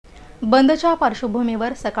बंदच्या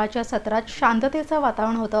पार्श्वभूमीवर सकाळच्या सत्रात शांततेचं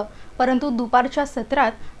वातावरण होतं, परंतु दुपारच्या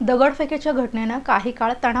सत्रात दगडफेकीच्या घटनेनं काही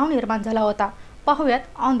काळ तणाव निर्माण झाला होता।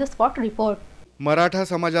 पाहूयात on the spot report. Maratha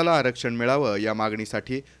समाजाला आरक्षण मिळावं या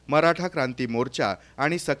मागणीसाठी मराठा क्रांती मोर्चा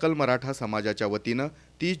आणि सकल मराठा समाजाच्या वतीनं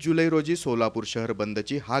 30 जुलै रोजी सोलापूर शहर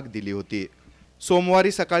बंदची हाक दिली होती।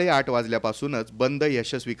 सोमवारी सकाळी 8 वाजल्यापासूनच बंद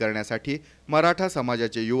यशस्वी करण्यासाठी मराठा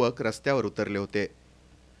समाजाचे युवक रस्त्यावर उतरले होते।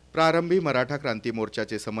 प्रारंभी मराठा क्रांती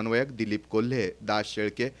मोर्चाचे समन्वयक दिलीप कोल्हे, दास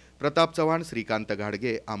शेळके, प्रताप चव्हाण, श्रीकांत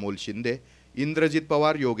घाडगे, अमोल शिंदे, इंद्रजित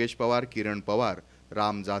पवार, योगेश पवार, किरण पवार,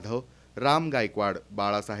 राम जाधव, राम गायकवाड,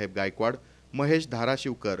 बाळासाहेब गायकवाड, महेश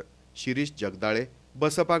धाराशिवकर, शिरीष जगदाळे,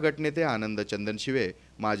 बसपा गटनेते आनंद चंदनशिवे,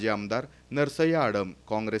 माजी आमदार नरसय्या आडम,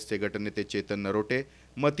 काँग्रेसचे गटनेते चेतन नरोटे,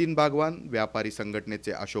 मतीन बागवान, व्यापारी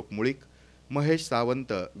संघटनेचे अशोक मुळीक, महेश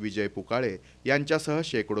सावंत, विजय पुकाळे यांच्यासह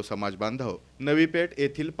शेकडो समाज बांधव नवी पेठ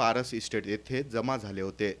येथील पारस इस्टेट येथे जमा झाले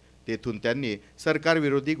होते। तेथून त्यांनी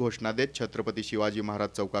सरकारविरोधी घोषणा देत छत्रपती शिवाजी महाराज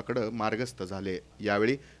चौकाकडे मार्गस्थ झाले।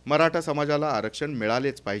 यावेळी मराठा समाजाला आरक्षण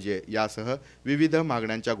मिळालेच पाहिजे यासह विविध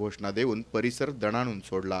मागण्यांच्या घोषणा देऊन परिसर दणाणून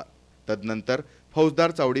सोडला। तदनंतर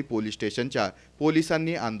फौजदार चावडी पोलीस स्टेशनच्या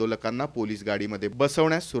पोलिसांनी आंदोलकांना पोलीस गाडीमध्ये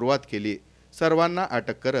बसवण्यास सुरुवात केली। सर्वांना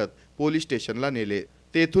अटक करत पोलीस स्टेशनला नेले।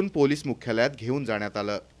 तेथून पोलीस मुख्यालयात घेऊन जाण्यात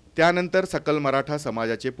आलं। त्यानंतर सकल मराठा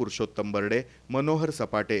समाजाचे पुरुषोत्तम बर्डे, मनोहर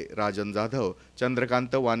सपाटे, राजन जाधव,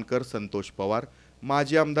 चंद्रकांत वानकर, संतोष पवार,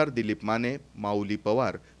 माजी आमदार दिलीप माने, माऊली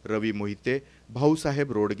पवार, रवी मोहिते,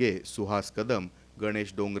 भाऊसाहेब रोडगे, सुहास कदम,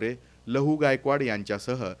 गणेश डोंगरे, लहू गायकवाड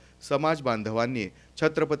यांच्यासह समाज बांधवांनी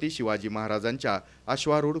छत्रपती शिवाजी महाराजांच्या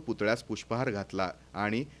अश्वारूढ पुतळ्यास पुष्पहार घातला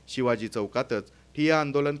आणि शिवाजी चौकातच ठिय्या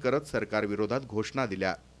आंदोलन करत सरकारविरोधात घोषणा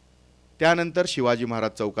दिल्या। त्यानंतर शिवाजी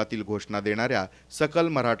महाराज चौकातील घोषणा देणाऱ्या सकल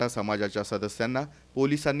मराठा समाजाच्या सदस्यांना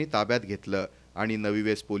पोलिसांनी ताब्यात घेतलं आणि नवी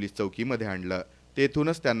वेस पोलीस चौकीमध्ये आणलं।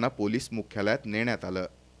 तेथूनच त्यांना पोलीस मुख्यालयात नेण्यात आलं।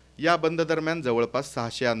 या बंद दरम्यान जवळपास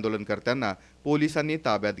 600 आंदोलनकर्त्यांना पोलिसांनी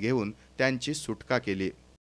ताब्यात घेऊन त्यांची सुटका केली।